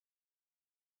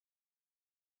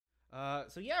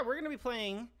So yeah, we're gonna be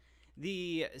playing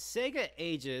the SEGA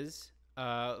Ages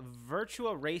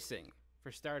Virtua Racing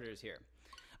for starters here,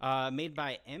 made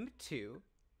by M2.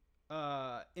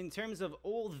 In terms of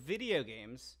old video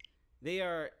games, they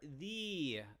are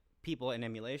the people in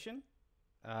emulation.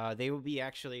 They will be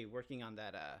actually working on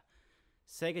that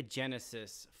Sega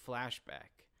Genesis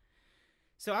flashback.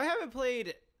 So I haven't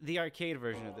played the arcade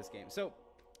version of this game. So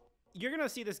you're gonna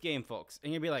see this game, folks,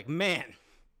 and you'll be like, man,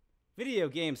 video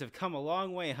games have come a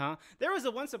long way, huh? There was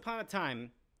a once upon a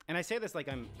time, and I say this like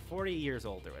I'm 40 years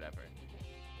old or whatever,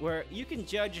 where you can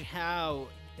judge how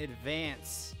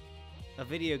advanced a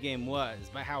video game was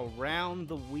by how round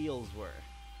the wheels were.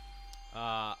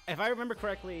 If I remember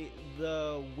correctly,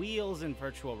 the wheels in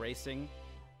Virtual Racing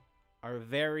are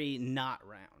very not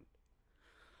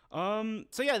round.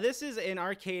 So yeah, this is an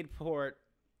arcade port.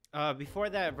 Before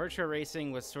that, Virtua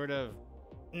Racing was sort of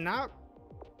not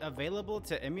available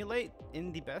to emulate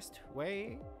in the best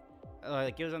way.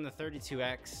 It was on the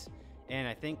 32X, and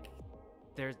I think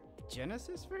there's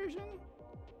Genesis version?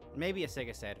 Maybe a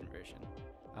Sega Saturn version.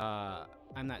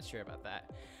 I'm not sure about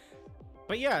that.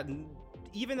 But yeah,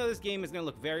 even though this game is going to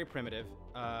look very primitive,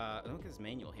 look at this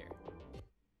manual here.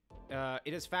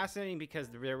 It is fascinating because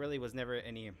there really was never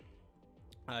any...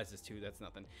 this is 2, that's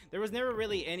nothing. There was never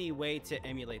really any way to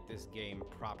emulate this game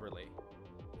properly.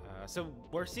 So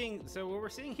what we're seeing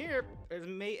here is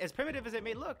as primitive as it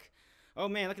may look. Oh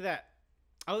man, look at that.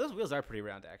 Oh, those wheels are pretty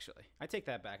round, actually. I take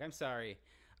that back. I'm sorry.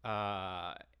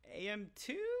 AM2, I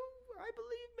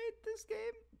believe, made this game.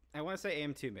 I want to say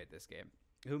AM2 made this game.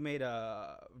 Who made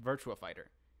Virtua Fighter,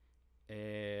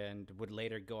 and would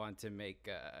later go on to make.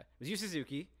 It was Yu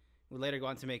Suzuki. Would later go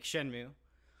on to make Shenmue.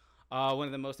 One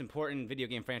of the most important video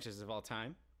game franchises of all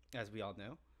time, as we all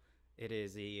know. It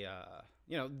is the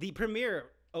premier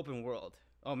open world.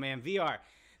 Oh man, VR.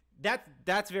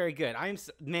 That's very good.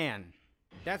 Man,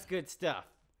 that's good stuff.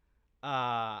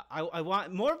 I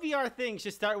want more VR things.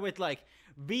 Should start with like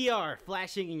VR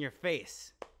flashing in your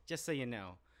face, just so you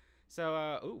know.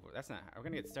 So, ooh, that's not. We're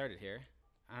gonna get started here.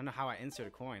 I don't know how I insert a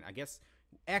coin. I guess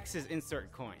X is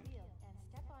insert coin.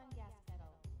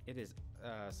 It is,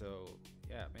 so,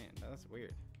 yeah, man, that's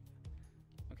weird.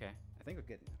 Okay, I think we're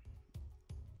good now.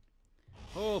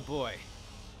 Oh, boy.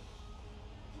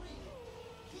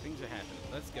 Things are happening.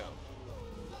 Let's go.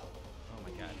 Oh, my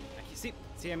God. See,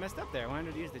 I messed up there. I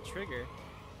wanted to use the trigger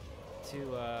to,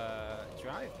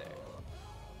 drive there.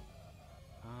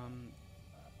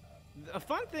 A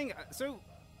fun thing, so,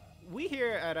 we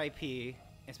here at IP,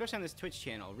 especially on this Twitch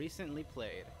channel, recently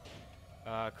played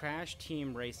Crash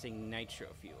Team Racing Nitro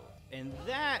Fuel, and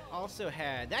that also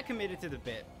that committed to the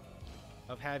bit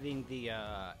of having the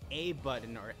A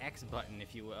button or X button,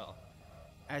 if you will,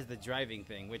 as the driving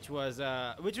thing, which was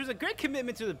a great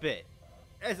commitment to the bit.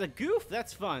 As a goof,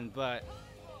 that's fun, but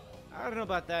I don't know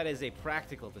about that as a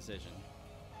practical decision.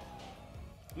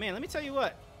 Man, let me tell you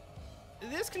what,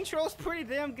 this control's pretty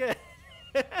damn good.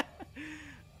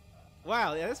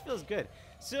 Wow, yeah, this feels good.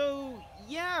 So,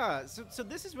 yeah, so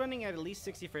this is running at least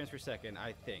 60 frames per second,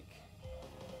 I think.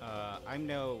 I'm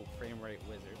no frame rate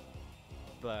wizard,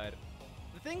 but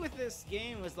the thing with this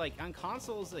game was, like, on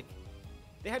consoles, like,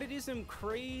 they had to do some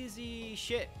crazy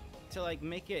shit to, like,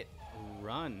 make it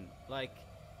run. Like,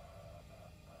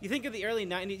 you think of the early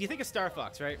 90s, you think of Star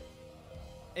Fox, right?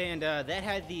 And that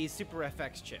had the Super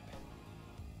FX chip.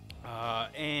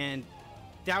 And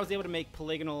that was able to make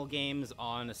polygonal games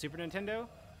on a Super Nintendo.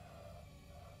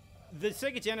 The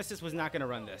Sega Genesis was not going to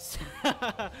run this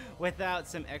without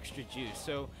some extra juice.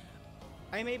 So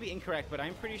I may be incorrect, but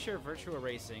I'm pretty sure Virtua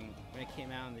Racing, when it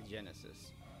came out on the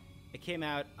Genesis, it came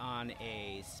out on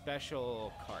a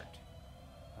special cart.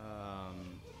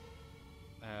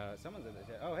 Someone's in the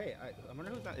chat. Oh, hey, I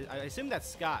wonder who's not. I assume that's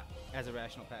Scott as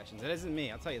Irrational Passions. It isn't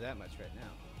me. I'll tell you that much right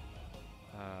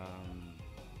now.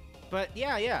 But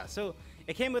yeah. So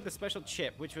it came with a special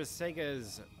chip, which was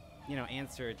Sega's,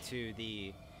 answer to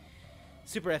the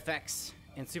Super FX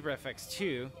and Super FX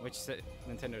 2, which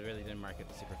Nintendo really didn't market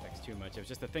the Super FX too much. It was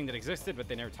just a thing that existed, but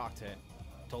they never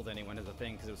told anyone as a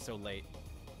thing because it was so late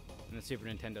in the Super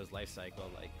Nintendo's life cycle.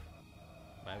 Like,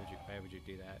 why would you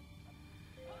do that?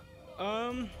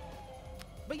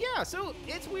 But yeah, so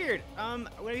it's weird.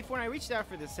 When I reached out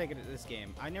for this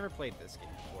game, I never played this game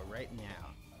before. Right now,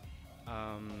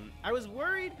 I was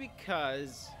worried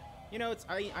because,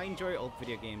 I enjoy old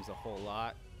video games a whole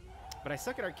lot, but I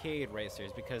suck at arcade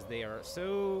racers because they're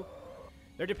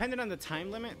dependent on the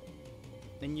time limit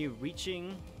and you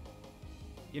reaching,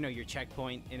 your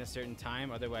checkpoint in a certain time,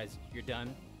 otherwise you're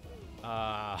done.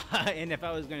 And if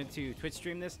I was going to Twitch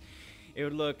stream this, it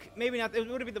would look, maybe not, it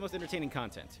wouldn't be the most entertaining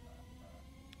content.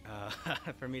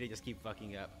 for me to just keep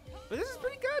fucking up. But this is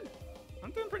pretty good.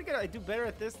 I'm doing pretty good. I do better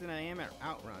at this than I am at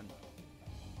Outrun.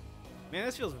 Man,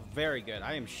 this feels very good.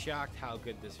 I am shocked how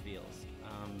good this feels.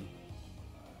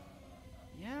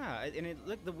 Yeah, and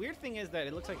the weird thing is that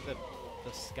it looks like the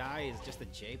sky is just a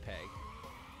JPEG.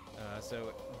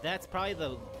 So that's probably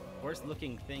the worst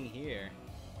looking thing here.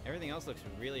 Everything else looks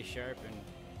really sharp and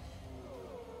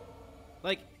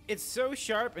like it's so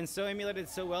sharp and so emulated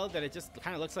so well that it just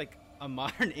kind of looks like a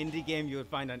modern indie game you would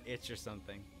find on Itch or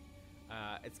something.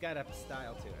 It's got a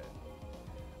style to it.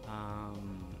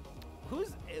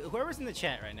 Whoever's in the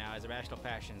chat right now is Irrational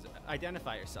Passions.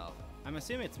 Identify yourself. I'm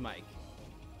assuming it's Mike,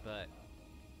 but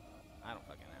I don't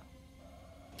fucking know.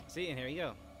 See, and here you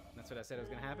go. That's what I said was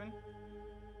gonna happen,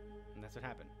 and that's what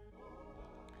happened.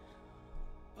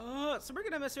 So we're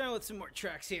gonna mess around with some more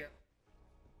tracks here.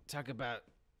 Talk about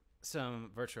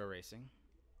some Virtua Racing.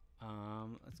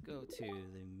 Let's go to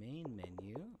the main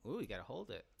menu. Ooh, you gotta hold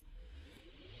it.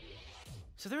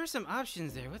 So there are some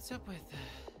options there. What's up with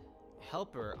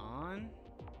helper on?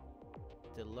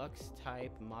 Deluxe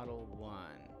type Model 1.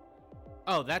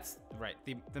 Oh, that's right.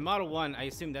 The Model 1, I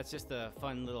assume that's just a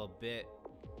fun little bit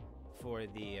for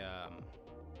the,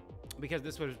 because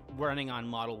this was running on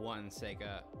Model 1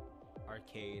 Sega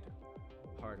arcade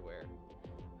hardware,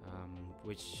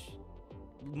 which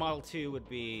Model 2 would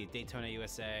be Daytona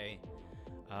USA,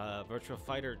 Virtua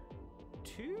Fighter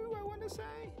 2, I want to say.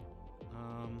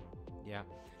 Yeah.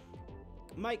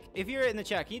 Mike, if you're in the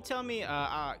chat, can you tell me,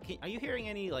 are you hearing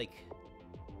any, like,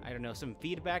 I don't know, some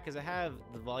feedback? Because I have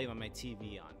the volume on my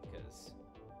TV on, because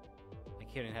I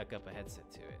can't even hook up a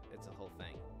headset to it. It's a whole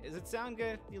thing. Does it sound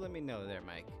good? You let me know there,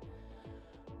 Mike.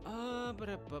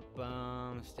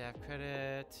 Staff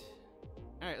credit.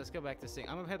 Alright, let's go back to sing.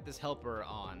 I'm gonna have this helper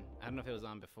on. I don't know if it was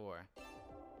on before.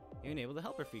 You enable the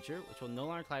helper feature, which will no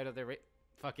longer cloud other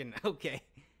fucking okay.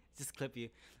 Just clip you.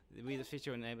 We this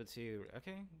feature when able to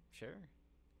okay, sure.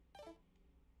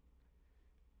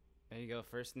 There you go,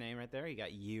 first name right there. You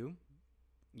got Yu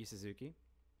Suzuki.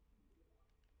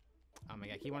 Oh my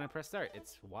god, keep wanting to press start.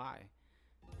 It's Y.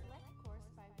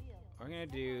 We're gonna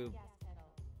do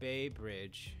Bay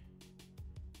Bridge.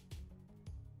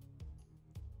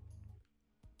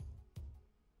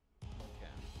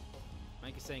 Okay.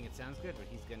 Mike is saying it sounds good, but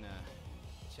he's gonna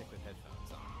check with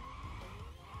headphones on.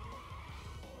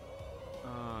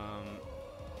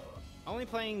 Only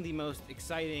playing the most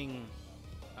exciting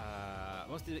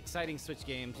Switch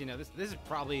games. You know, this is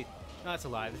probably, no, that's a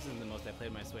lie. This isn't the most I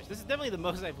played my Switch. This is definitely the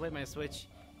most I played my Switch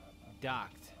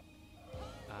docked.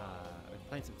 I've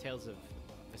played some Tales of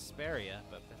Vesperia,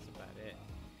 but that's about it.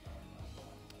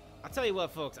 I'll tell you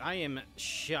what, folks, I am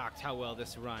shocked how well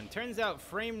this run. Turns out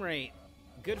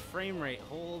good frame rate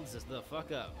holds the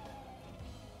fuck up.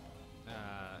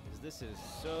 Because this is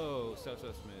so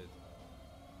smooth.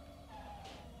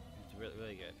 It's really,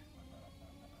 really good.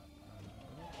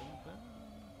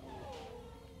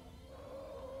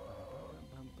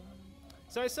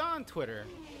 So I saw on Twitter,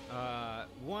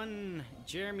 one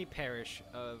Jeremy Parrish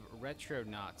of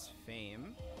Retronauts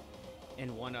fame,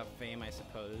 and one-up fame, I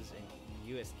suppose,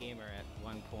 and US Gamer at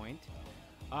one point.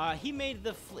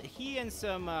 He and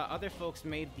some other folks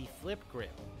made the Flip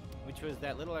Grip, which was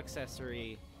that little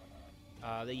accessory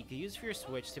that you could use for your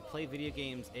Switch to play video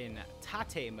games in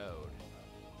tate mode,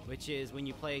 which is when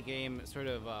you play a game sort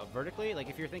of vertically. Like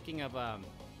if you're thinking of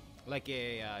like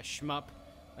a shmup,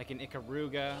 like an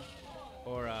Ikaruga,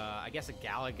 or I guess a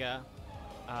Galaga.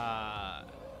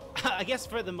 I guess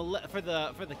for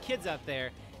the kids out there,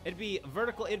 it'd be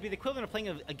vertical. It'd be the equivalent of playing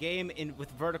a game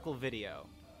with vertical video,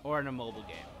 or in a mobile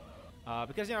game.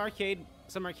 Because you know,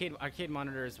 some arcade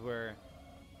monitors were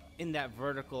in that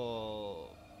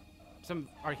vertical. Some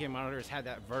arcade monitors had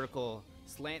that vertical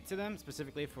slant to them,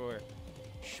 specifically for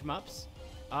shmups.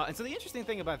 And so the interesting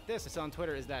thing about this I saw on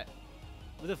Twitter is that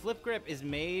the Flip Grip is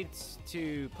made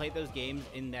to play those games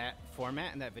in that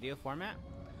format, in that video format.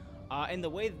 And the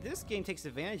way this game takes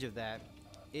advantage of that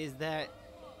is that,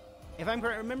 if I'm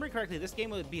remembering correctly, this game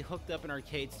would be hooked up in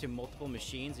arcades to multiple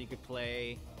machines you could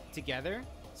play together,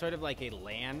 sort of like a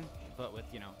LAN, but with,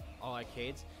 you know, all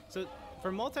arcades. So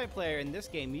for multiplayer in this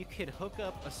game, you could hook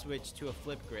up a Switch to a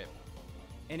Flip Grip,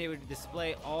 and it would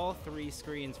display all 3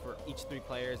 screens for each 3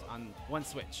 players on one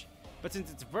Switch. But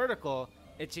since it's vertical,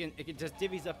 it just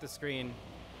divvies up the screen,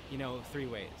 you know, 3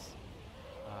 ways.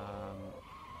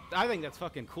 I think that's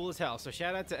fucking cool as hell. So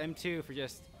shout out to M2 for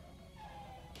just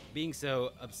being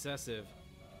so obsessive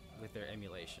with their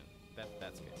emulation.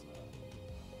 That's crazy.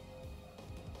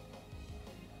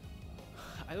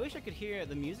 I wish I could hear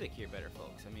the music here better,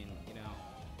 folks. I mean, you know,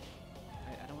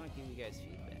 I don't want to give you guys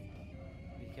feedback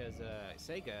because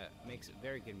SEGA makes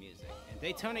very good music. And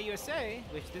Daytona USA,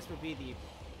 which this would be the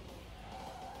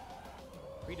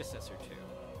predecessor to,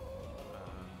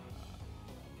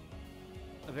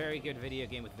 a very good video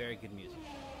game with very good music.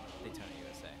 Daytona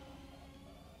USA.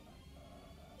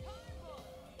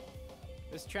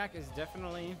 This track is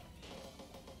definitely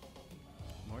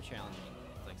more challenging.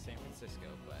 It's like San Francisco,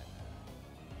 but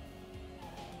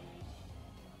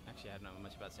actually I don't know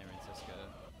much about San Francisco.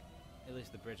 At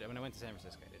least the bridge. When I went to San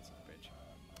Francisco, I did see the bridge.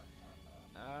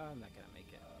 I'm not gonna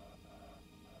make it.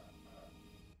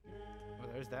 Well,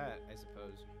 there's that, I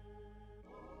suppose.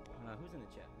 Who's in the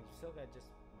chat? We've still got just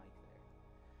Mike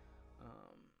there.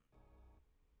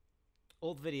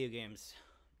 Old video games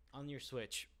on your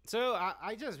Switch. So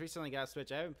I just recently got a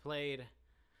Switch. I haven't played.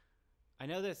 I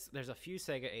know there's a few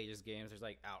Sega Ages games. There's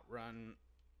like Outrun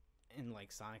and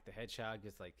like Sonic the Hedgehog.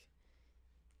 Just like,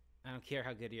 I don't care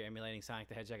how good you're emulating Sonic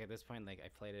the Hedgehog at this point. Like, I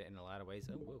played it in a lot of ways.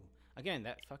 Oh, whoa. Again,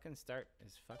 that fucking start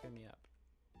is fucking me up.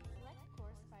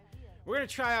 We're going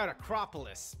to try out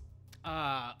Acropolis,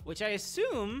 which I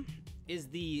assume is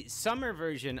the summer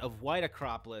version of White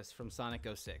Acropolis from Sonic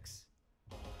 06.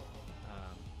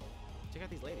 Check out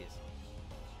these ladies.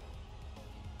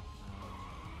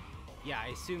 Yeah, I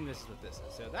assume this is what this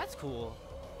is. So that's cool.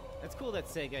 That's cool that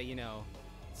Sega, you know,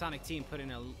 Sonic Team put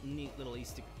in a neat little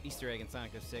Easter egg in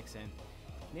Sonic 06 and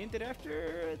named it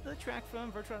after the track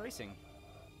from Virtua Racing.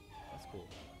 That's cool.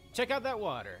 Check out that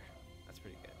water. That's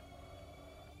pretty good.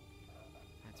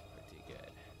 That's pretty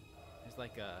good. There's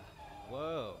like a...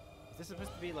 Whoa. Is this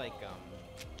supposed to be like, Oh,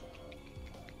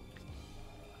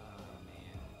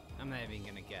 man. I'm not even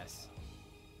gonna guess.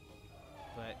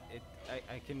 But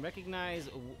I can recognize...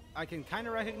 I can kind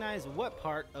of recognize what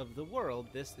part of the world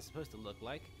this is supposed to look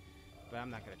like. But I'm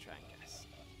not going to try and guess.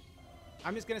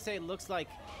 I'm just going to say it looks like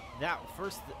that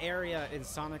first area in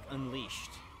Sonic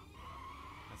Unleashed.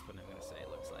 That's what I'm going to say it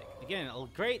looks like. Again, a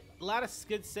lot of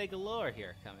good Sega lore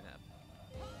here coming up.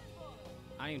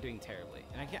 I am doing terribly.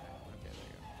 And I can't... Okay, there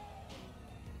you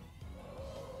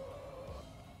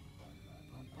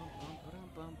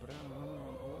go.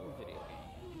 Old video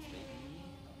games, baby.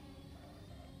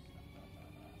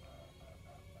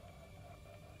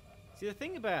 See, the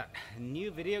thing about new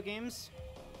video games,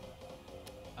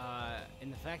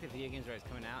 and the fact that video games are always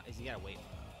coming out, is you gotta wait for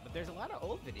them. But there's a lot of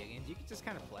old video games you can just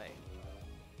kind of play.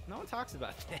 No one talks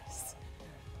about this.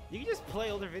 You can just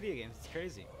play older video games. It's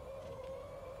crazy.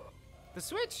 The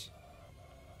Switch,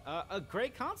 a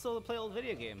great console to play old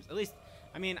video games. At least,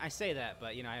 I mean, I say that,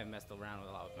 but you know, I haven't messed around with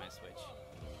a lot with my Switch.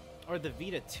 Or the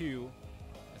Vita 2,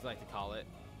 as I like to call it,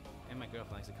 and my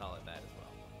girlfriend likes to call it that as well.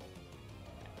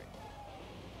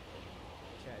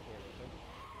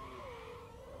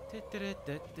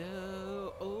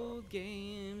 Old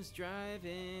games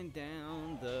driving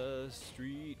down the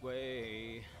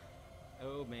streetway.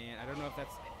 Oh man, I don't know if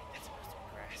that's supposed to be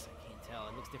grass. I can't tell.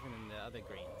 It looks different than the other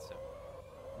green, so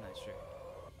I'm not sure.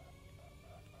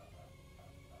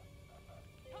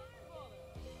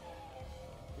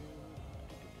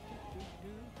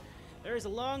 There was a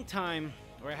long time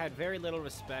where I had very little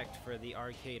respect for the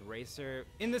arcade racer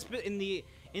in the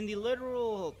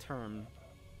literal term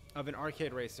of an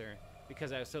arcade racer,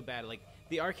 because I was so bad. Like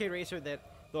the arcade racer that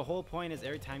the whole point is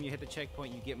every time you hit the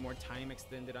checkpoint you get more time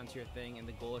extended onto your thing, and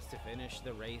the goal is to finish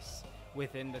the race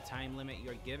within the time limit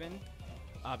you're given,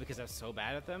 because I was so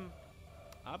bad at them.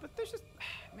 But there's just,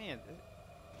 man,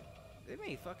 they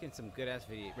made fucking some good ass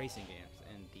racing games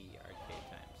in the arcade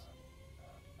times.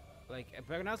 Like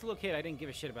when I was a little kid I didn't give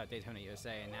a shit about Daytona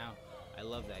USA, and now I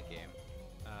love that game,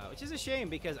 which is a shame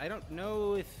because I don't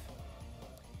know if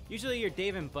usually your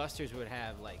Dave and Buster's would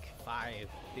have like 5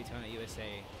 Daytona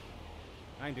USA.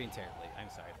 I'm doing terribly. I'm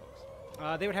sorry, folks.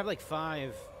 They would have like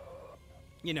 5,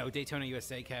 you know, Daytona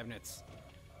USA cabinets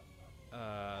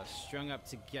strung up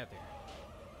together.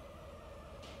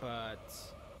 But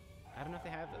I don't know if they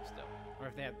have those still, or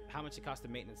if they have how much it costs to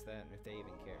maintenance that, and if they even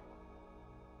care.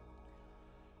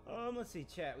 Let's see,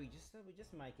 chat. We just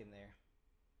Mike in there,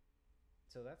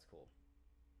 so that's cool.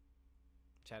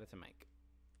 Chat it to Mike.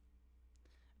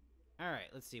 All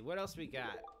right, let's see what else we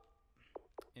got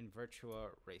in Virtua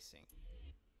Racing.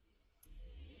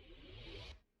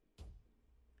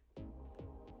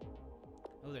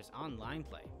 Oh, there's online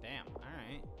play. Damn. All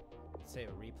right. Let's save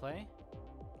a replay.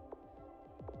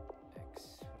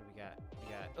 X. What do we got?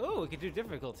 Oh, we can do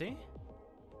difficulty.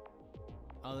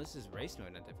 Oh, this is race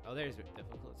mode. Not oh, there's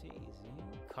difficulty. Easy.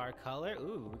 Car color.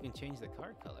 Ooh, we can change the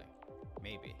car color.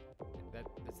 Maybe.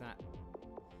 That's not.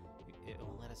 It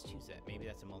won't let us choose that. Maybe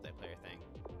that's a multiplayer thing.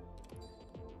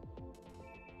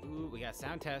 Ooh, we got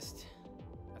sound test.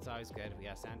 That's always good. We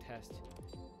got sound test.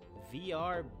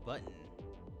 VR button.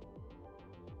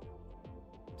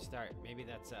 Start. Maybe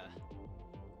that's a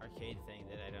arcade thing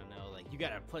that I don't know. Like, you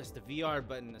gotta push the VR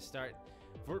button to start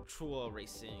virtual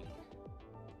racing.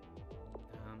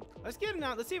 Let's get it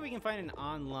out. Let's see if we can find an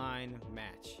online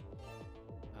match.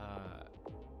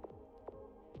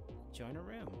 Join a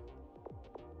room.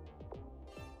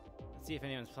 Let's see if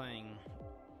anyone's playing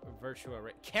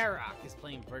Virtua. Karok is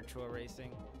playing Virtua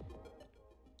Racing.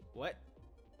 What?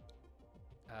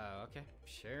 Okay,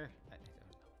 sure. I don't know what that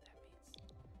means.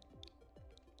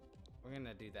 We're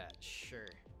gonna do that, sure.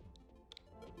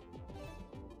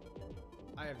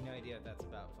 I have no idea what that's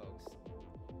about, folks.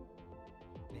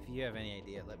 If you have any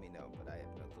idea, let me know, but I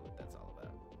have no clue what that's all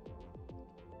about.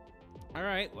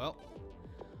 Alright, well.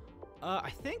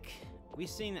 I think we've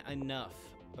seen enough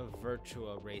of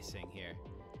Virtua Racing here.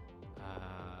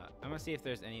 I'm gonna see if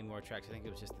there's any more tracks. I think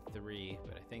it was just the 3,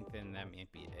 but I think then that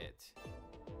might be it.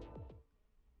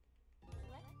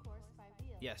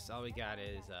 Yes, all we got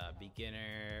is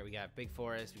beginner. We got Big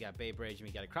Forest, we got Bay Bridge, and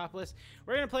we got Acropolis.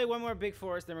 We're gonna play one more Big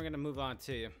Forest, then we're gonna move on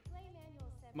to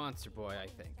Monster Boy, I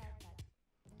think.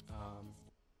 I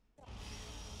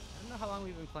don't know how long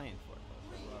we've been playing for.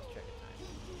 I lost track of time.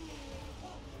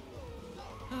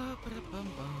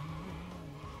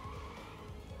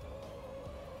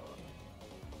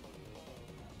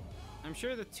 I'm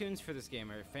sure the tunes for this game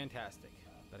are fantastic,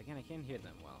 but again, I can't hear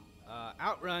them well.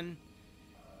 Outrun,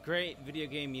 great video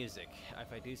game music,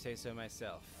 if I do say so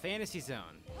myself. Fantasy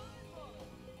Zone,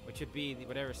 which would be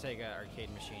whatever SEGA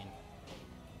arcade machine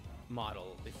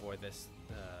model before this,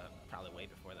 probably way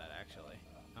before that, actually.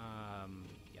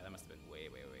 Yeah, that must have been way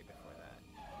before that.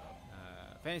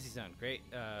 Fantasy Zone, great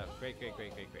music.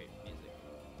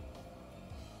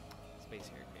 Space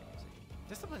Harrier, great music.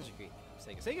 Just a bunch of great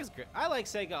SEGA. SEGA's great. I like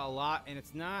SEGA a lot, and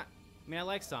it's not. I mean, I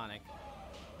like Sonic,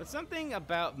 but something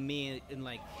about me in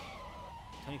like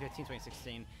 2015,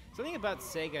 2016, something about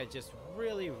SEGA just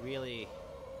really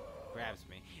grabs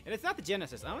me. And it's not the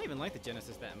Genesis. I don't even like the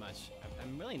Genesis that much.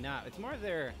 I'm really not. It's more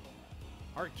their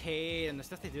arcade and the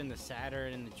stuff they do in the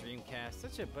Saturn and the Dreamcast.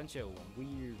 Such a bunch of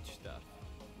weird stuff.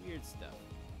 Weird stuff.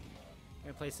 I'm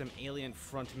gonna play some Alien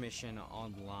Front Mission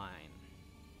online.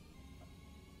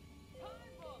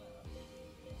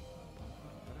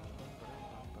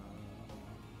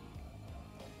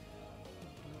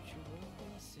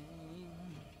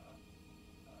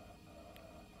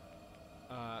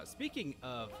 Speaking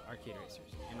of arcade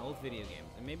racers and old video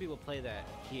games, and maybe we'll play that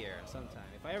here sometime.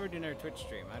 If I ever do another Twitch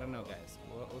stream, I don't know, guys.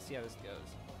 We'll see how this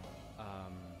goes.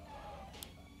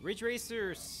 Ridge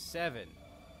Racer 7.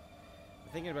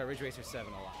 I'm thinking about Ridge Racer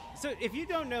 7 a lot. So if you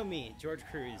don't know me, Jurge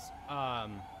Cruz, I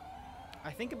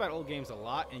think about old games a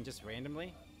lot and just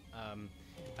randomly.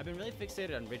 I've been really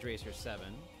fixated on Ridge Racer 7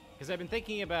 because I've been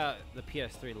thinking about the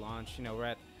PS3 launch. You know, we're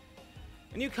at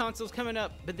a new console's coming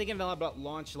up. Been thinking a lot about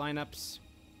launch lineups.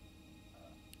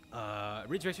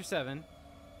 Ridge Racer 7,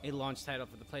 a launch title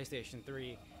for the PlayStation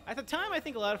 3. At the time, I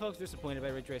think a lot of folks were disappointed by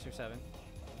Ridge Racer 7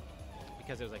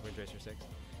 because it was like Ridge Racer 6.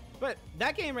 But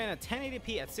that game ran at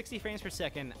 1080p at 60 frames per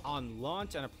second on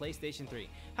launch on a PlayStation 3.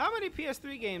 How many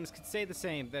PS3 games could say the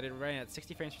same, that it ran at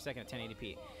 60 frames per second at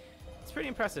 1080p? It's pretty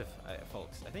impressive,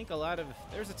 folks. I think a lot of...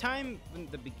 There was a time in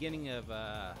the beginning of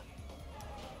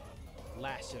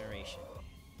last generation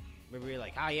where we were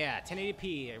like, oh yeah,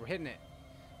 1080p, we're hitting it.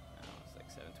 No, it's like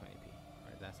 720p.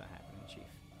 Right, that's not happening, Chief.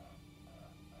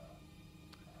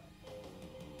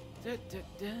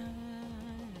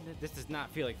 This does not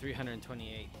feel like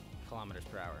 328 kilometers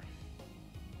per hour.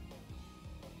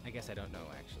 I guess I don't know,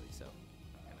 actually, so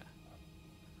I'm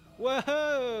gonna...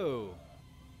 Whoa!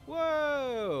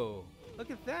 Whoa!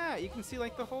 Look at that! You can see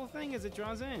like the whole thing as it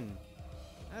draws in.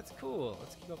 That's cool.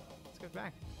 Let's go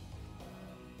back.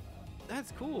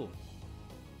 That's cool.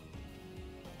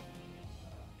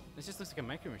 This just looks like a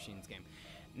Micro Machines game.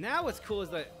 Now what's cool is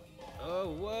that...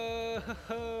 Oh,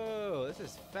 whoa! This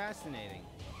is fascinating.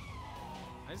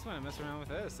 I just want to mess around with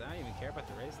this. I don't even care about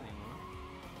the race anymore.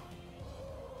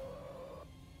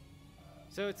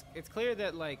 So it's clear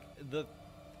that like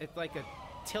it's like a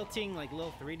tilting like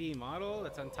little 3D model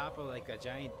that's on top of like a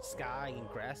giant sky and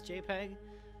grass JPEG.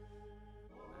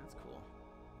 That's cool.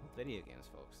 Video games,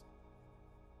 folks.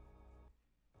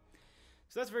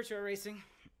 So that's Virtua Racing.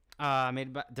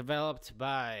 Developed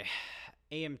by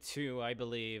AM2, I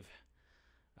believe.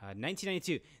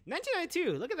 1992.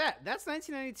 1992! Look at that! That's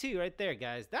 1992 right there,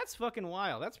 guys. That's fucking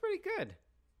wild. That's pretty good.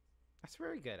 That's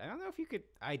very good. I don't know if you could...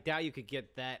 I doubt you could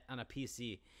get that on a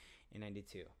PC in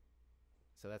 92.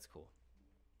 So that's cool.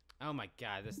 Oh my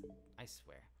god, this... I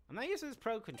swear. I'm not using this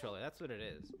Pro Controller. That's what it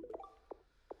is.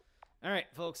 Alright,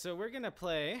 folks. So we're gonna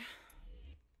play...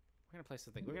 We're gonna play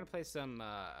something. We're gonna play some...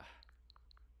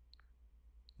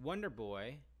 Wonder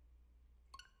Boy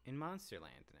in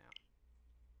Monsterland now.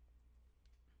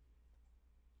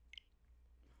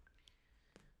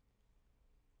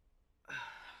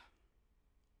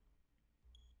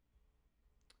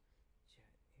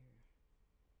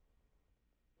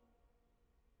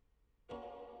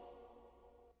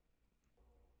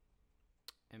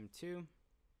 M2.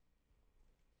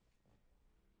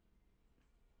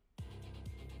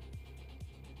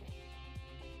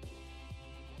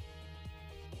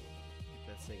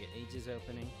 That SEGA Ages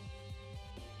opening.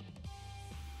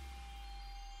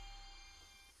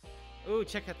 Ooh,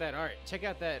 check out that art. Check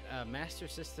out that Master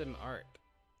System art.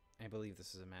 I believe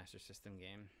this is a Master System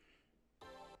game.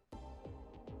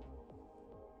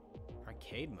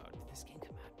 Arcade mode. Did this game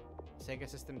come out? SEGA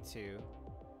System 2.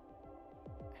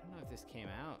 I don't know if this came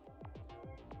out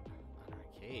on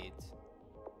arcades.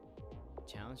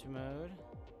 Challenge mode.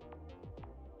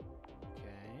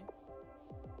 Okay.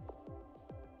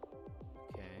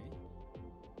 Okay.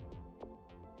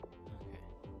 Okay.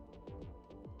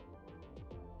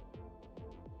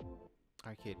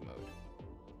 Arcade mode.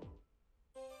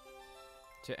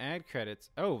 To add credits.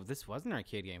 Oh, this was an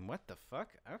arcade game. What the fuck?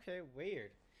 Okay,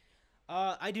 weird.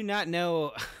 I do not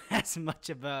know as much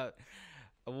about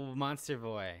Monster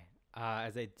Boy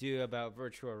as I do about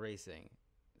Virtua Racing.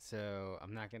 So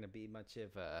I'm not going to be much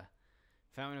of a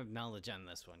fountain of knowledge on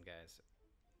this one, guys.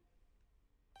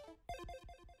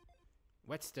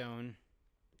 Whetstone.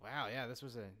 Wow, yeah, this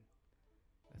was a...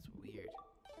 That's weird.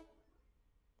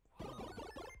 Whoa.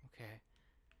 Okay.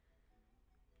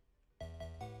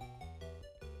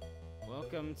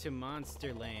 Welcome to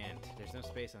Monsterland. There's no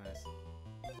space on this.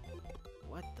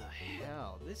 What the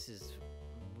hell? This is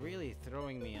really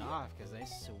throwing me off because I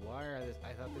swear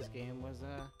I thought this game was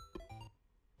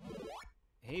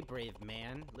Hey, brave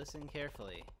man, listen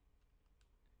carefully.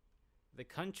 The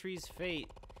country's fate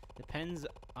depends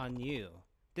on you.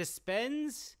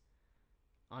 Depends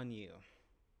on you.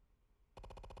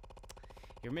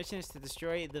 Your mission is to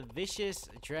destroy the vicious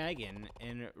dragon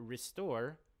and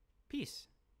restore peace.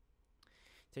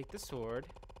 Take the sword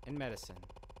and medicine.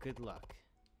 Good luck.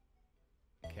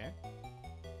 Okay.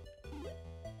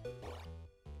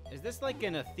 Is this like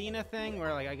an Athena thing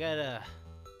where like I gotta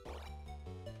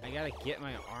get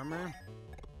my armor?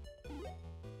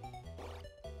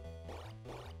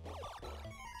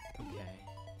 Okay.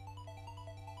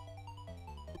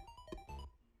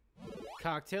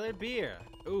 Cocktail or beer?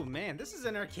 Ooh man, this is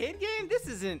an arcade game? This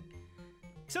isn't...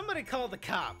 Somebody call the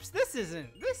cops. This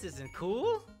isn't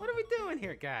cool. What are we doing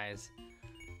here, guys?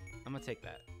 I'm gonna take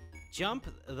that. Jump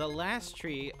the last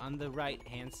tree on the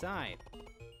right-hand side.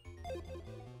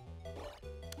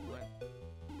 What?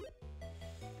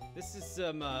 This is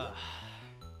some,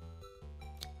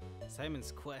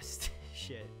 Simon's Quest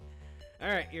shit.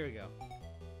 Alright, here we go.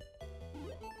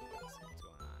 What's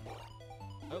going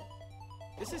on? Oh.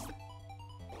 This is...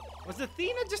 Was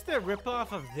Athena just a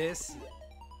ripoff of this?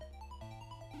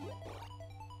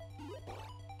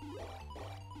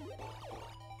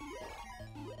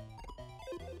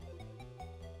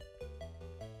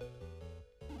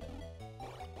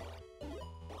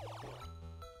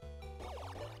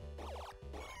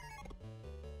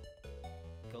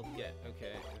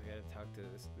 Okay, we gotta talk to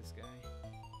this guy.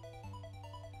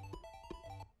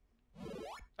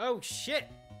 Oh shit!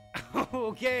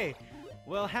 Okay,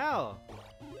 well how?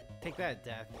 Take that,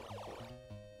 death.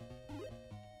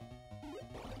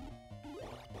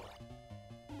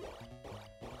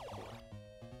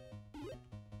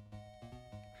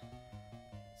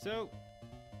 So,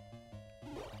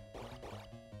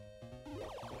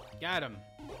 got him.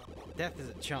 Death is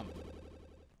a chump.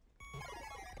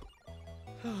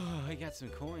 I got some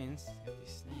coins. Got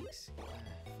these snakes.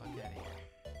 Fuck out of here.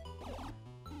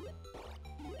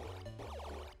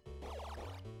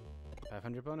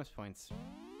 500 bonus points.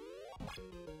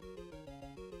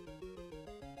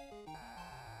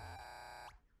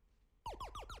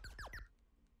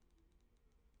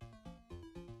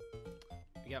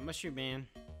 We got Mushroom Man.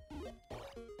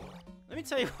 Let me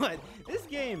tell you what, this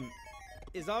game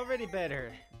is already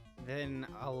better than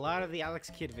a lot of the Alex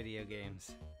Kidd video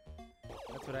games.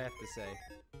 That's what I have to say.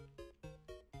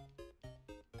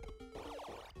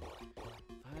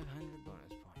 500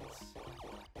 bonus points.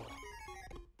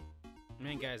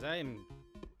 Man, guys,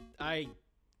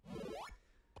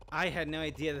 I had no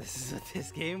idea this is what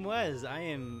this game was. I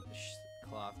am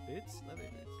cloth boots, leather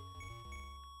boots.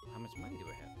 How much money do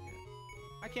I have here?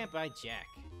 I can't buy jack.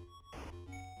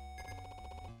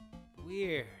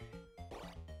 Weird.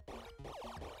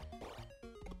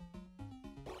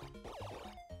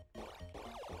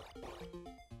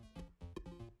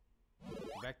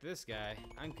 Back to this guy.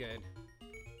 I'm good.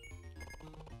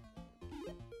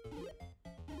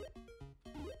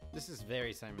 This is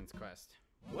very Simon's Quest.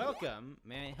 Welcome,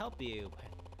 may I help you?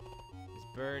 This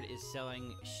bird is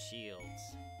selling shields.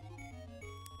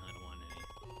 I don't want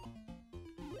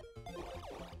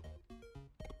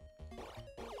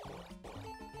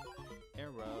any.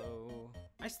 Arrow.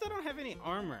 I still don't have any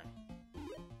armor.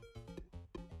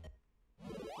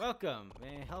 Welcome,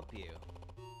 may I help you?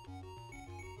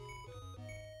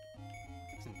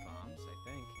 Take some bombs, I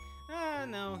think.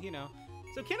 No, you know.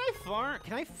 So can I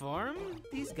farm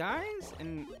these guys?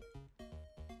 And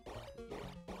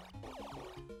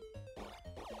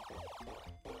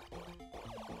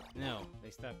no,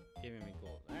 they stopped giving me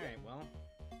gold. All right, well,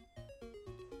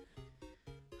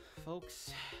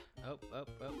 folks. Oh,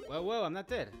 whoa, I'm not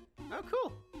dead. Oh,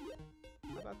 cool.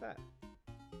 How about that?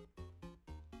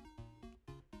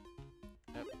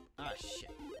 Oh, ah,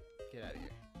 shit. Get out of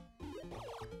here.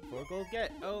 4 gold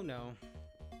get. Oh, no.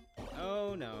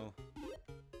 Oh, no.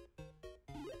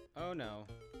 Oh, no.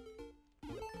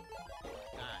 Die.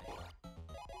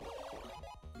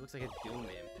 Looks like a Doom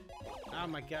Imp. Oh,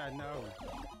 my God, no.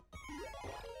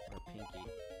 Or Pinky.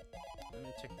 Let me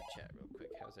check the chat real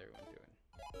quick. How's everyone doing?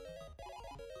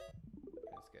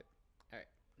 That's good. Alright,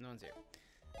 no one's here.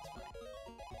 That's fine.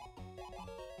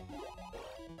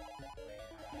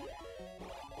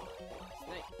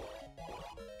 Snake.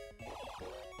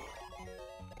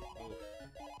 Oof.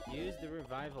 Use the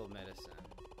revival medicine.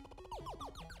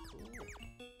 Cool. Oh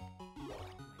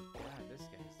my God, this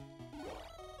guy's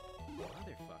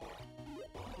motherfucker.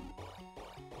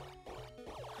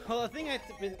 Well, the thing I've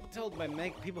been told by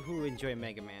people who enjoy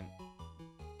Mega Man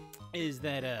is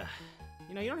that,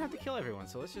 you know, you don't have to kill everyone,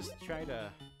 so let's just try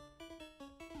to...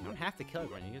 You don't have to kill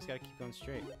everyone, you just gotta keep going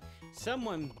straight.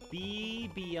 Someone be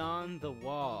beyond the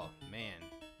wall. Man,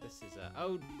 this is a...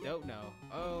 Oh no.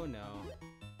 Oh, no.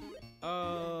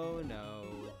 Oh, no.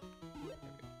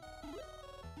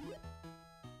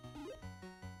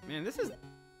 Man, this is... Oh,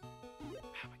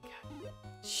 my God.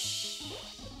 Shh.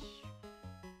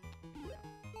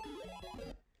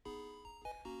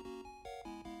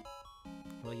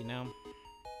 Well, you know...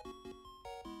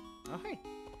 Oh, hey.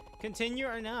 Continue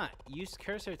or not. Use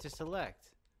cursor to select.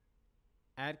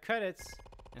 Add credits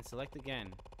and select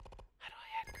again. How do I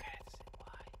add credits?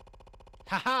 Why?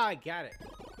 Haha, I got it.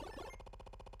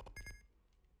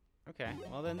 Okay,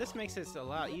 well then this makes it a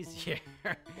lot easier.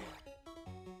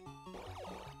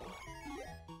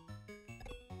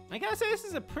 I gotta say this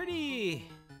is a pretty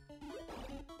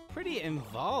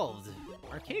involved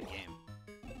arcade game.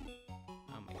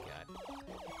 Oh my God.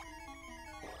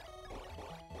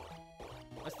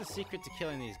 What's the secret to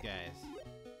killing these guys?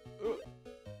 Ugh.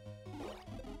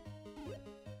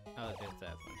 Oh, there's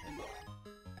that one hit.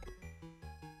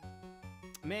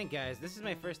 Man, guys, this is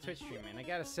my first Twitch stream, and I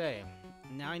gotta say,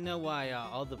 now I know why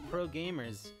all the pro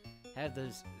gamers have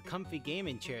those comfy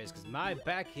gaming chairs, because my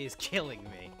back is killing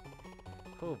me.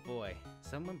 Oh boy,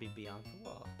 someone be beyond the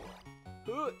wall.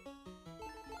 Oh,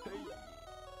 no.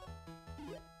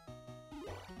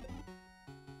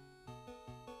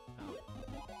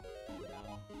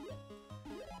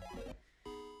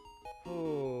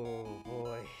 Oh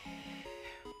boy.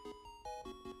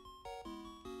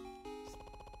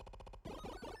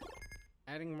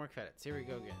 Adding more credits. Here we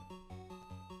go again.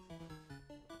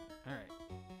 Alright.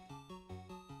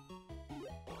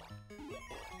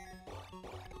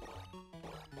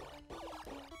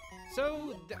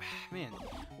 So, man,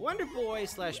 Wonder Boy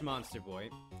 / Monster Boy,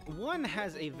 one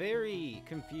has a very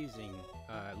confusing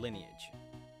lineage.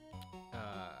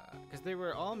 Because they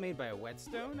were all made by a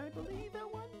Whetstone, I believe,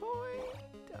 at one point.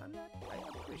 I'm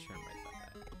pretty sure I'm right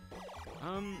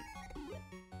about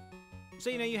that. So,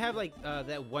 you know, you have, like,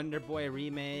 that Wonder Boy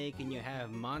remake, and you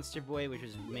have Monster Boy, which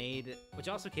was made, which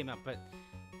also came out, but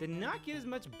did not get as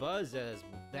much buzz as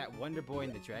that Wonder Boy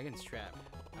and the Dragon's Trap.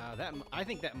 I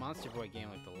think that Monster Boy game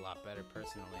looked a lot better,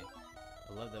 personally.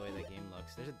 I love the way that game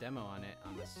looks. There's a demo on it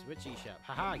on the Switch eShop.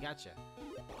 Haha, I gotcha.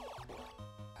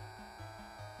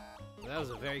 Well, that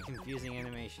was a very confusing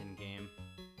animation game.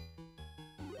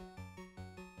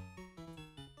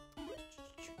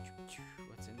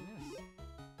 What's in this?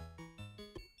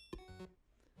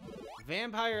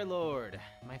 Vampire Lord,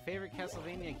 my favorite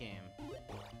Castlevania game.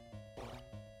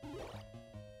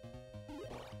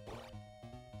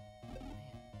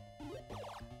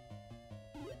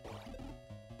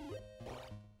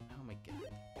 Oh my God.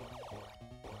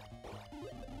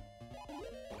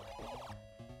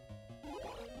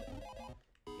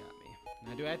 Got me.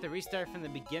 Now do I have to restart from the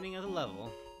beginning of the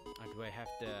level? Or do I have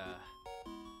to...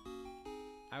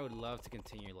 I would love to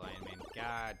continue Lion Man.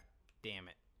 God damn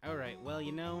it. Alright, well,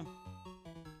 you know...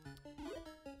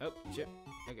 Oh, chip.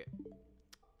 Okay.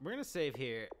 We're gonna save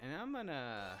here, and I'm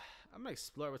I'm gonna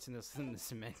explore what's in this menu.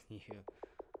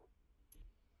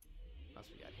 What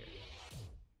else we got here?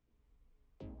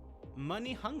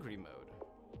 Money hungry mode.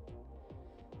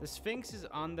 The Sphinx is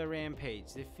on the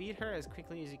rampage. Defeat her as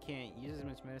quickly as you can. Use as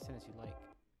much medicine as you like.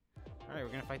 Alright, we're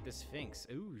gonna fight the Sphinx.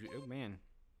 Ooh, oh man.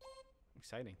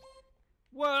 Exciting.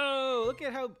 Whoa! Look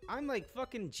at how I'm like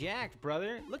fucking jacked,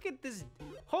 brother. Look at this.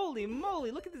 Holy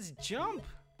moly, look at this jump.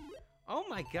 Oh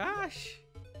my gosh.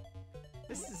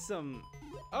 This is some.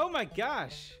 Oh my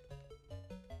gosh.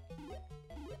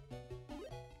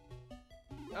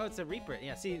 Oh, it's a Reaper.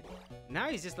 Yeah, see, now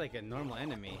he's just like a normal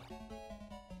enemy.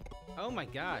 Oh my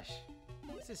gosh.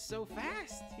 This is so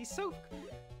fast. He's so...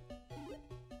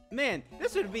 Man,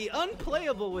 this would be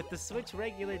unplayable with the Switch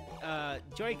regular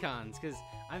Joy-Cons, because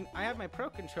I have my Pro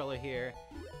Controller here,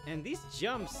 and these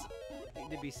jumps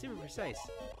need to be super precise.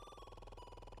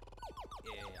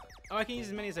 Yeah. Oh, I can use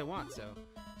as many as I want, so...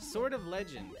 Sword of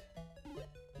Legend.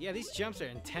 Yeah, these jumps are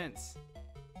intense.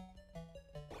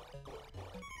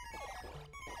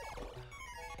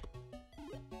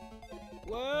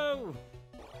 Whoa!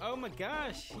 Oh my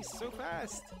gosh, he's so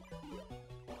fast.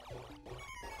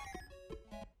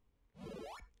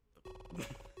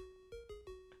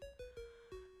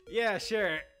 Yeah,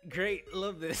 sure. Great,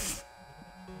 love this.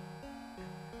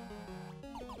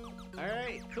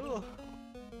 Alright, cool.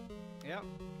 Yep.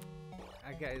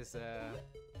 That guy's,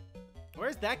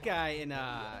 where's that guy in,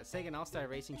 SEGA All-Star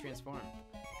Racing Transform?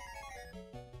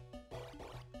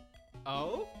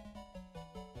 Oh?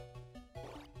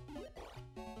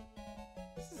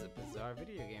 This is a bizarre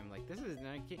video game. Like, this is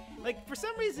not... Like, for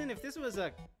some reason, if this was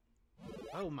a...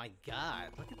 Oh my god.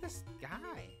 Look at this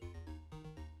guy.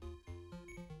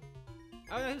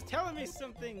 Oh, he was telling me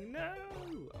something. No!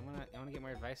 I wanna get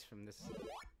more advice from this...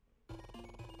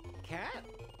 cat?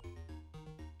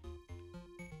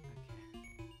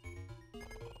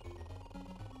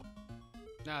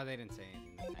 No, they didn't say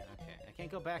anything this time. Okay, I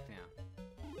can't go back now.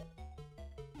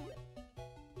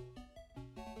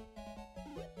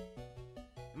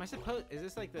 Am I supposed... Is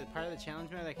this like the part of the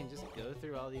challenge mode that I can just go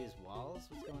through all these walls?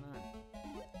 What's going on?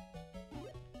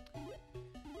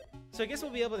 So I guess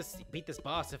we'll be able to beat this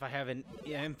boss if I have an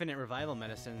infinite revival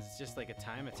medicines. It's just like a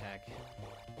time attack.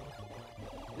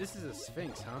 This is a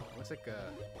Sphinx, huh? Looks like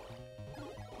a...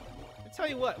 I tell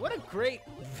you what a great...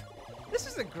 This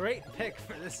is a great pick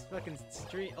for this fucking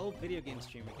old video game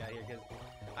stream we got here, because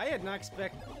I had not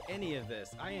expected any of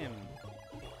this. I am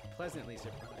pleasantly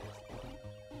surprised.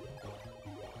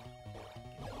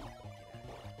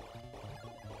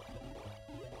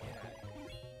 Get out of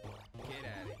here.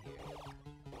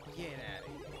 Get out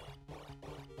of here.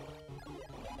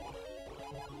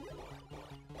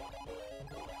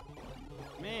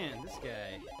 Man, this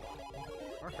guy.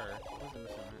 Or her. Where's the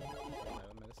medicine?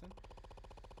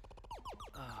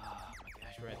 Oh my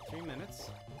gosh, we're at 3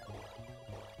 minutes.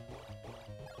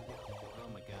 Oh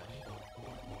my gosh.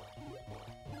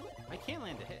 I can't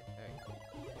land a hit. Alright.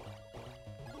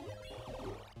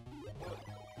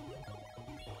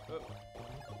 Oh.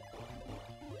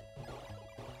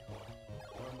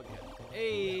 Oh my god.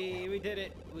 Hey, we did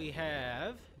it. We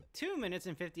have 2 minutes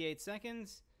and 58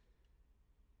 seconds.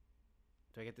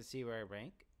 Do I get to see where I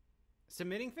rank?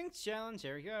 Submitting things challenge.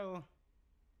 There we go.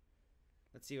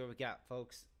 Let's see what we got,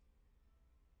 folks.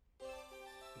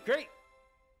 Great!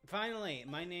 Finally,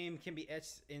 my name can be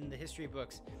etched in the history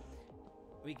books.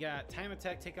 We got time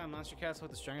attack, take on monster castle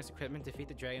with the strongest equipment, defeat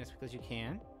the dragon as quickly as you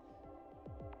can.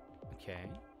 Okay.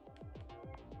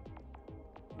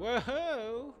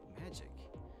 Whoa! Magic.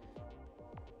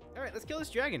 Alright, let's kill this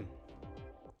dragon.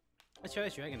 Let's try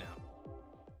this dragon out.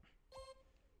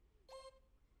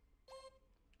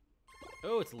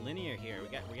 Oh, it's linear here. We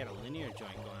got a linear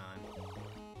joint going on.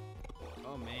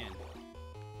 Oh man.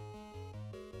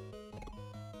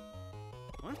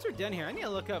 Once we're done here, I need to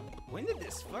look up when did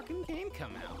this fucking game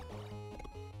come out?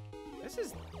 This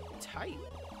is tight.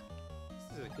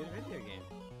 This is a good video game.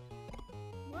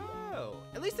 Whoa.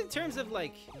 At least in terms of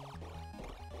like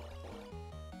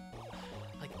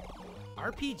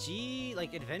RPG,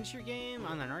 like adventure game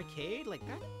on an arcade, like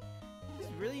that is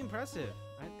really impressive.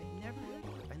 I never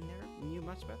knew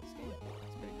much about this game.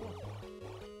 It's pretty cool.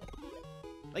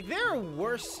 Like there are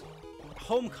worse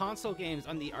home console games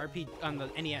on the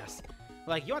NES.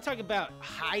 Like you want to talk about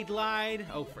Hide Glide?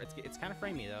 Oh, it's kind of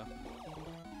framey though.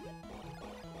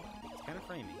 It's kind of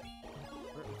framey.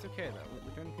 It's okay though.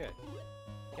 We're doing good.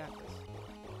 Got this.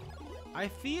 I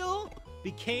feel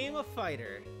became a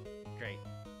fighter. Great.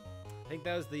 I think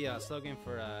that was the slogan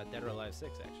for Dead or Alive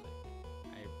 6 actually.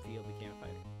 I feel became a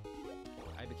fighter.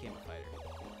 I became a fighter.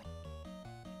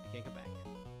 Can't come back.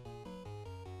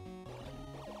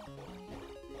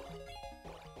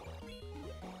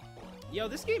 Yo,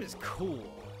 this game is cool.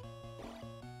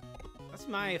 That's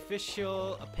my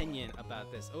official opinion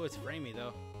about this. Oh, it's framey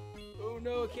though. Oh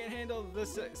no, it can't handle the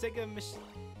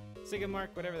SEGA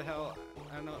mark, whatever the hell.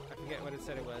 I don't know. I forget what it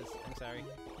said it was. I'm sorry.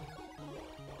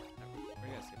 We're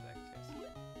gonna skip that, guys.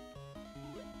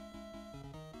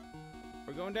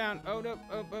 We're going down. Oh no!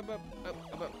 Oh, up, up, up, up,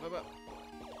 up, up, up.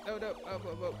 Oh no! Oh,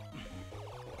 up, up.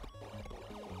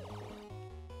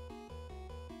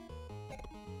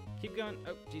 Keep going.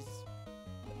 Oh, Jesus.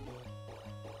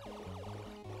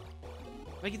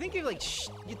 Like you think of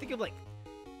like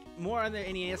more other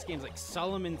NES games like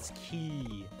Solomon's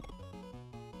Key,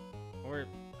 or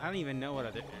I don't even know what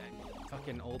other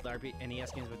fucking old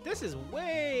NES games, but this is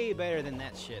way better than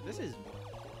that shit. This is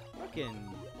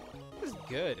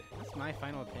good. That's my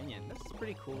final opinion. This is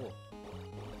pretty cool.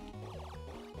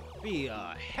 Be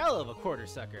a hell of a quarter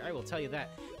sucker, I will tell you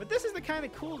that. But this is the kind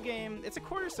of cool game. It's a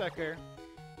quarter sucker.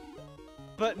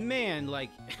 But man, like,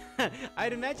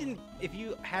 I'd imagine if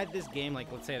you had this game,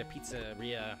 like, let's say at a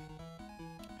pizzeria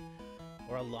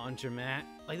or a laundromat,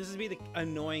 like, this would be the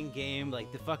annoying game.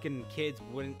 Like, the fucking kids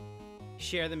wouldn't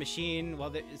share the machine while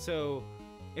they. So,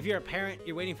 if you're a parent,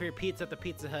 you're waiting for your pizza at the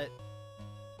Pizza Hut,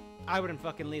 I wouldn't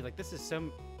fucking leave. Like, this is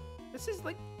like,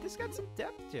 this got some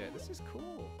depth to it. This is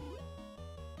cool.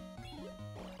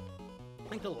 I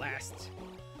think the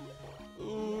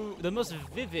most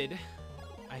vivid.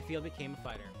 I feel became a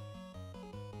fighter.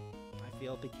 I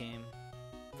feel became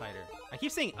fighter. I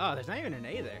keep saying, oh, there's not even an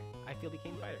A there. I feel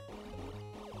became fighter.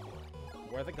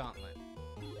 Wore the gauntlet.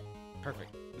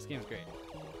 Perfect. This game's great.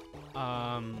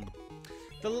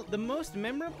 The most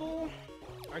memorable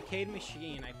arcade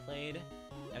machine I played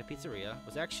at a pizzeria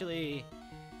was actually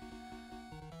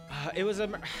it was I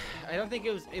don't think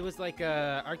it was like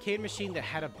a arcade machine that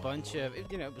had a bunch of,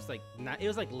 you know, it was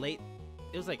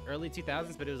like early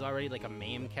 2000s, but it was already like a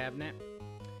MAME cabinet.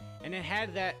 And it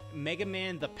had that Mega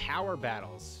Man The Power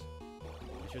Battles,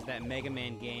 which was that Mega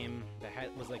Man game that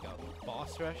was like a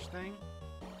boss rush thing.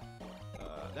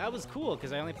 That was cool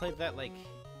because I only played that like,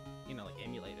 you know, like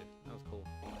emulated. That was cool.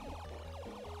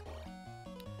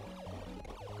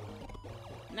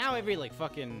 Now every like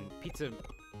fucking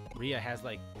pizzeria has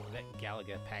like that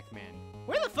Galaga Pac-Man.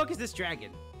 Where the fuck is this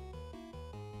dragon?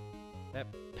 That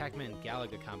Pac-Man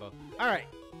Galaga combo. All right,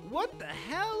 what the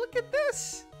hell? Look at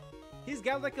this. He's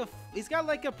got like a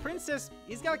princess.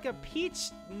 He's got like a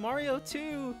Peach Mario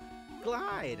 2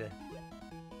 glide.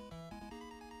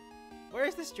 Where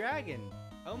is this dragon?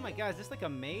 Oh my god, is this like a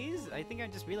maze? I think I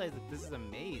just realized that this is a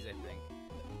maze, I think.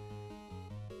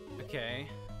 Okay,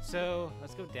 so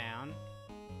let's go down.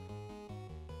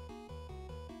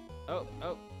 Oh,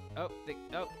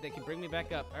 they can bring me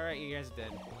back up. All right, you guys are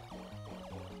dead.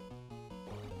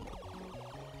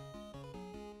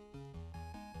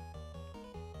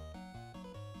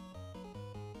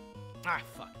 Ah,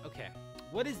 fuck. Okay.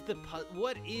 What is the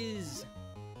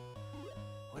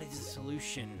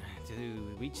solution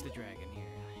to reach the dragon here?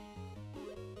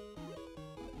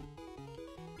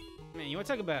 Man, you want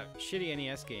to talk about shitty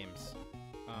NES games?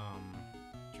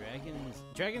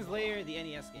 Dragon's Lair, the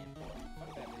NES game.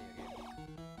 Fuck that video game.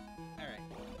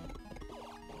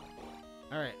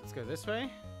 All right, let's go this way.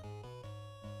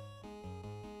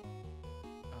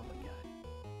 Oh my god.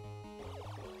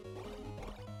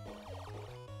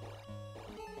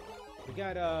 We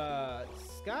got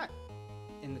Scott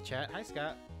in the chat. Hi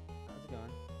Scott. How's it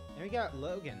going? And we got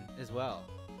Logan as well.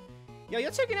 Yo,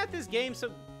 you're checking out this game.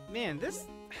 So, man,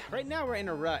 right now we're in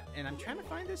a rut, and I'm trying to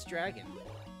find this dragon.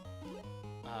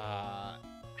 I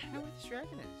don't know where this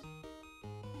dragon is.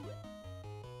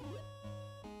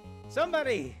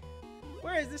 Somebody!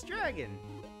 Where is this dragon?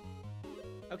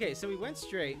 Okay, so we went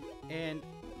straight, and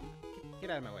get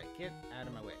out of my way. Get out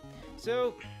of my way.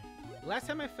 So, last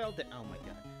time I fell down. Oh my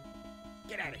god.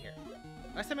 Get out of here.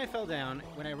 Last time I fell down,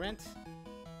 when I went.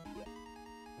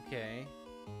 Okay.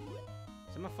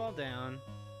 So I'm gonna fall down.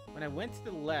 When I went to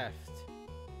the left,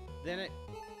 then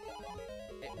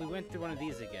we went through one of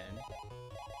these again.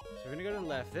 So we're gonna go to the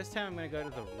left. This time I'm gonna go to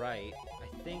the right. I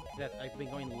think that I've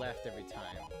been going left every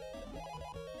time.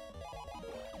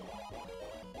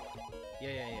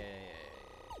 Yeah.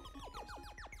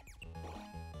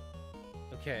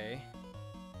 Okay.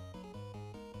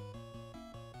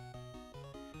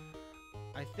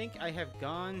 I think I have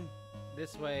gone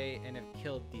this way and have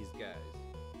killed these guys.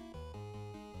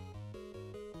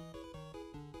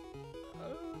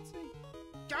 Oh, let's see.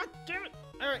 God damn it!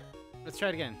 Alright, let's try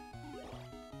it again.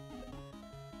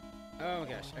 Oh my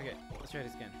gosh, okay, let's try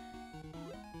this again.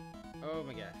 Oh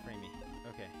my god, frame me.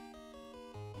 Okay.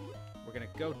 We're gonna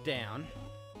go down.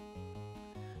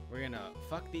 We're gonna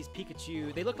fuck these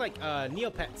Pikachu. They look like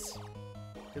Neopets.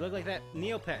 They look like that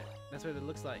Neopet. That's what it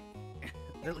looks like.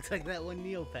 It looks like that one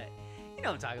Neopet. You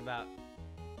know what I'm talking about.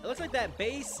 It looks like that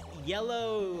base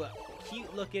yellow,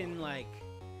 cute looking, like...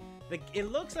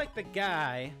 It looks like the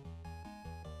guy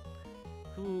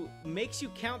who makes you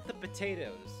count the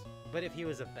potatoes, but if he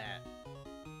was a bat.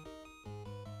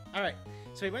 Alright,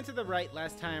 so we went to the right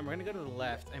last time. We're gonna go to the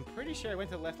left. I'm pretty sure I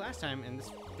went to the left last time and this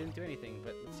didn't do anything,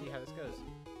 but let's see how this goes.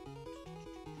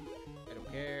 I don't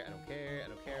care, I don't care, I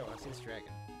don't care. I want to see this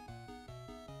dragon.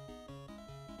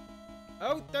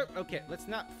 Oh, okay, let's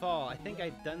not fall. I think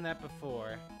I've done that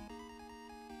before.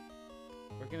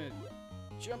 We're gonna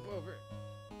jump over.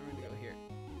 We're gonna go here.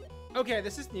 Okay,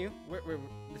 this is new.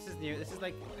 This is new. This is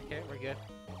like, okay, we're good.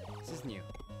 This is new.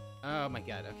 Oh my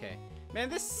god, okay. Man,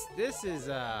 this is,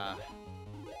 we're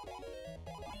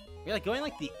like going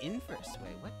like the inverse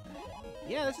way. What the hell?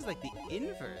 Yeah, this is like the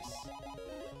inverse.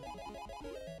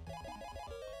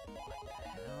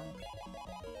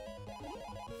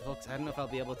 Folks, I don't know if I'll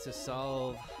be able to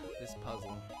solve this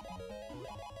puzzle.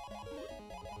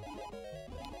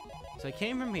 So I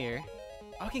came from here.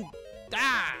 Oh, I can...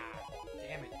 Ah!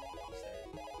 Damn it.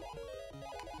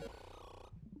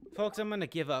 Folks, I'm gonna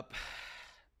give up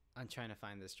on trying to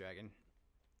find this dragon.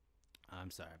 I'm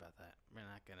sorry about that. We're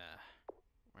not gonna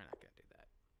do that.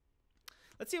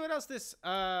 Let's see what else this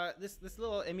this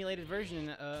little emulated version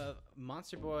of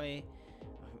Wonder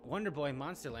Boy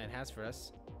Monsterland has for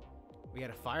us. We got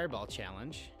a fireball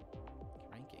challenge.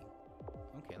 Ranking.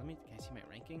 Okay, can I see my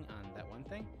ranking on that one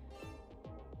thing?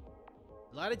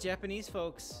 A lot of Japanese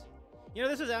folks. You know,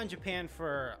 this was out in Japan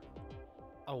for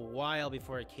a while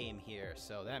before it came here,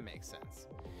 so that makes sense.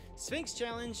 Sphinx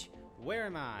challenge. Where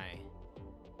am I?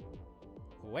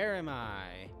 Where am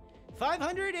I?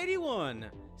 581.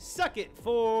 Suck it,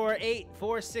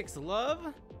 4846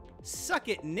 love. Suck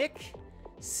it, Nick.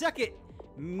 Suck it,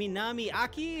 Minami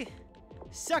Aki.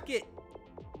 Suck it,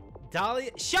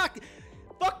 Dahlia. Shock.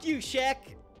 Fuck you, Shaq.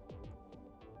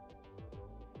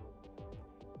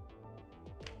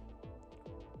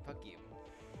 Fuck you.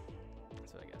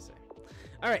 That's what I gotta say.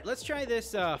 All right, let's try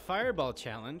this fireball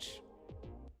challenge.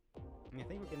 I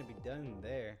think we're gonna be done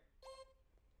there.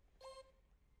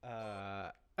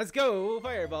 Let's go,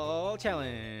 fireball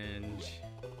challenge.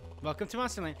 Welcome to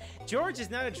Monsterland. Jurge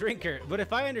is not a drinker, but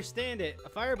if I understand it, a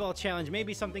fireball challenge may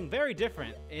be something very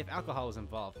different if alcohol was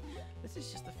involved. This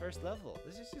is just the first level.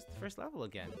 This is just the first level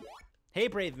again. Hey,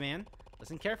 brave man.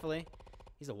 Listen carefully.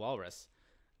 He's a walrus.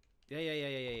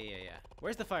 Yeah.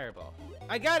 Where's the fireball?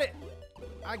 I got it.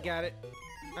 I got it.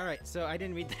 All right, so I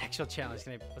didn't read the actual challenge.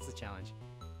 What's the challenge?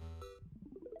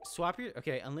 Swap your...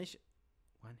 Okay, unleash...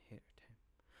 One hit or time...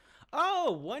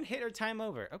 Oh! One hit or time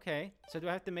over. Okay. So do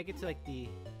I have to make it to, like, the...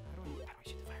 How do I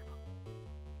shoot the fireball?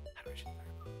 How do I shoot the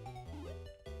fireball?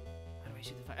 How do I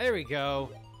shoot the fireball? There we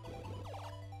go.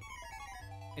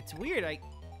 It's weird.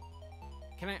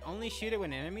 Can I only shoot it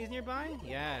when enemies nearby?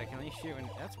 Yeah, I can only shoot it when...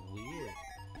 That's weird.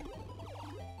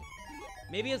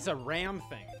 Maybe it's a RAM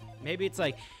thing. Maybe it's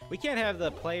like, we can't have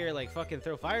the player like fucking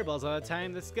throw fireballs all the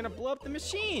time. That's gonna blow up the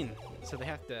machine. So they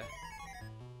have to... Oh,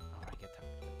 I get that.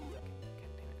 Fucking, god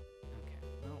damn it. Okay,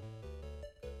 no.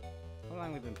 How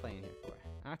long have we been playing here for?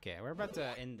 Okay, we're about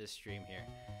to end this stream here.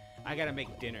 I gotta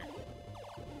make dinner.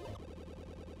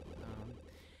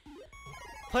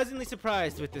 Pleasantly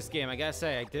surprised with this game, I gotta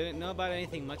say. I didn't know about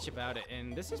anything much about it,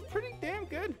 and this is pretty damn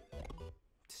good.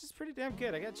 This is pretty damn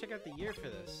good. I gotta check out the year for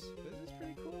this. This is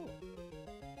pretty cool.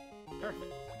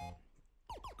 Perfect.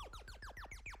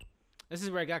 This is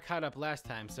where I got caught up last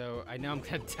time, so I know I'm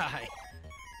gonna die.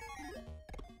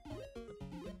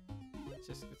 Let's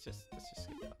just skip that. Let's just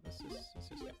skip this.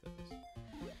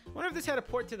 I wonder if this had a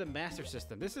port to the Master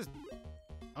System. This is...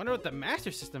 I wonder what the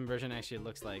Master System version actually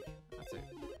looks like. That's it.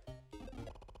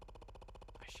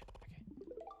 Oh shit,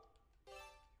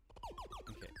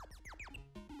 okay.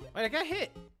 Wait, I got hit!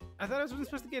 I thought I wasn't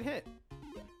supposed to get hit.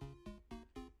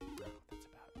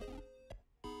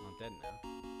 Dead now.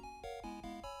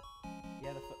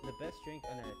 Yeah, the best drink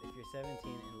on earth if you're 17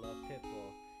 and love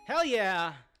Pitbull. Hell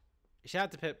yeah! Shout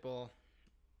out to Pitbull.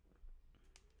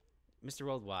 Mr.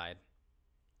 Worldwide.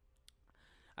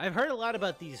 I've heard a lot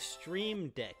about these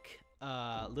Stream Deck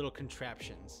little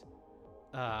contraptions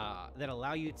that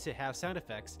allow you to have sound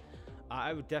effects.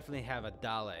 I would definitely have a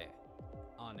Dale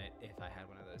on it if I had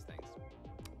one of those things.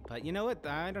 But you know what?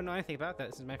 I don't know anything about that.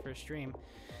 This is my first stream.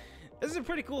 This is a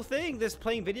pretty cool thing, this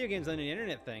playing video games on the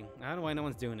internet thing. I don't know why no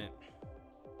one's doing it.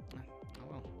 Oh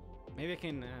well. Maybe I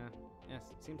can, yes,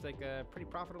 seems like a pretty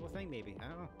profitable thing maybe. I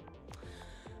don't know.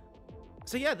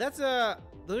 So yeah, that's, those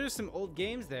are some old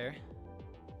games there.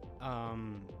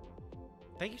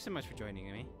 Thank you so much for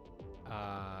joining me.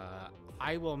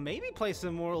 I will maybe play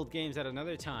some more old games at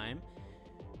another time.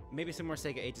 Maybe some more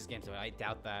Sega Ages games, but I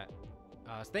doubt that.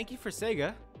 So thank you for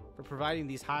Sega for providing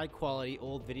these high-quality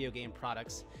old video game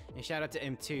products. And shout out to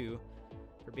M2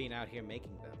 for being out here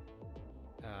making them.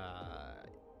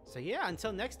 So yeah,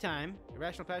 until next time,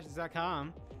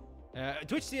 irrationalpassions.com.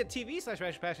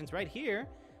 Twitch.tv/irrationalpassions right here.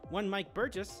 One Mike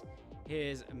Burgess,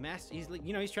 his master, he's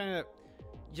trying to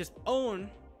just own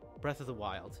Breath of the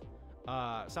Wild.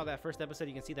 Saw that first episode.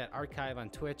 You can see that archive on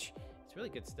Twitch. It's really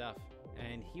good stuff.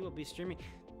 And he will be streaming,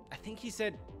 I think he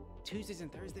said Tuesdays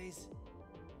and Thursdays.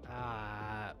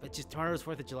 But just tomorrow's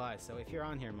 4th of July. So if you're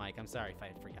on here, Mike, I'm sorry if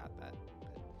I forgot that.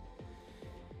 But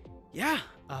yeah,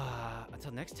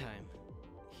 until next time,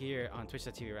 here on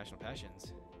Twitch.tv Irrational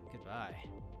Passions. Goodbye.